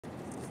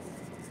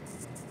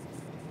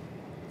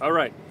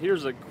Alright,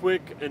 here's a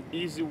quick and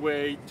easy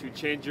way to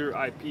change your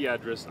IP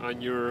address on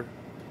your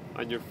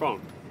phone.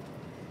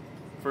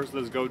 First,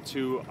 let's go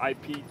to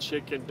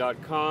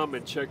ipchicken.com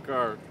and check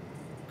our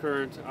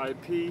current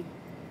IP.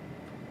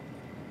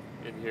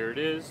 And here it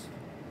is.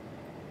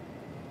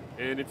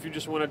 And if you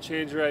just want to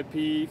change your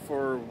IP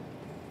for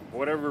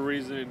whatever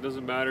reason, it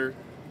doesn't matter.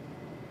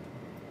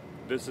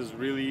 This is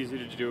really easy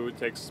to do. It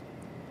takes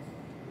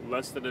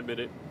less than a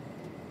minute.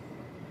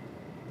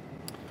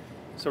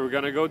 So we're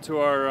gonna go to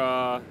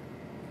our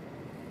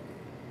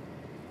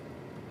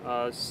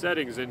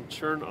settings and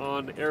turn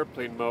on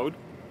airplane mode.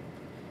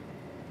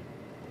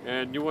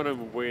 And you want to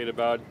wait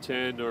about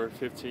 10 or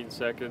 15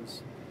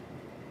 seconds.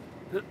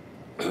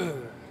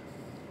 And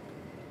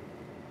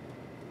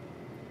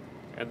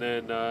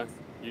then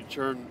you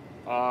turn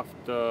off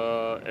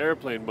the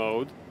airplane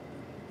mode,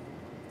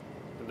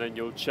 and then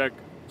you'll check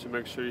to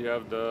make sure you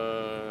have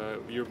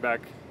your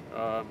back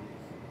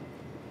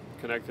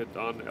connected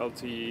on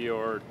LTE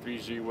or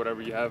 3G,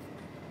 whatever you have.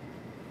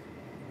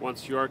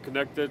 Once you are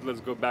connected,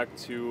 let's go back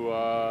to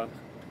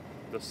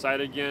the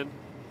site again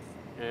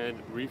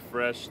and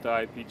refresh the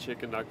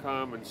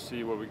ipchicken.com and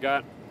see what we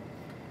got.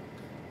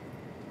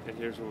 And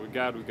here's what we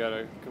got. We got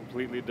a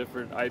completely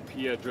different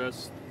IP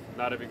address,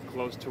 not even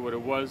close to what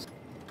it was.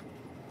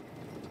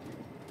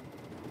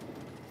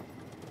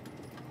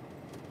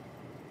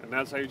 And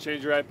that's how you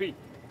change your IP.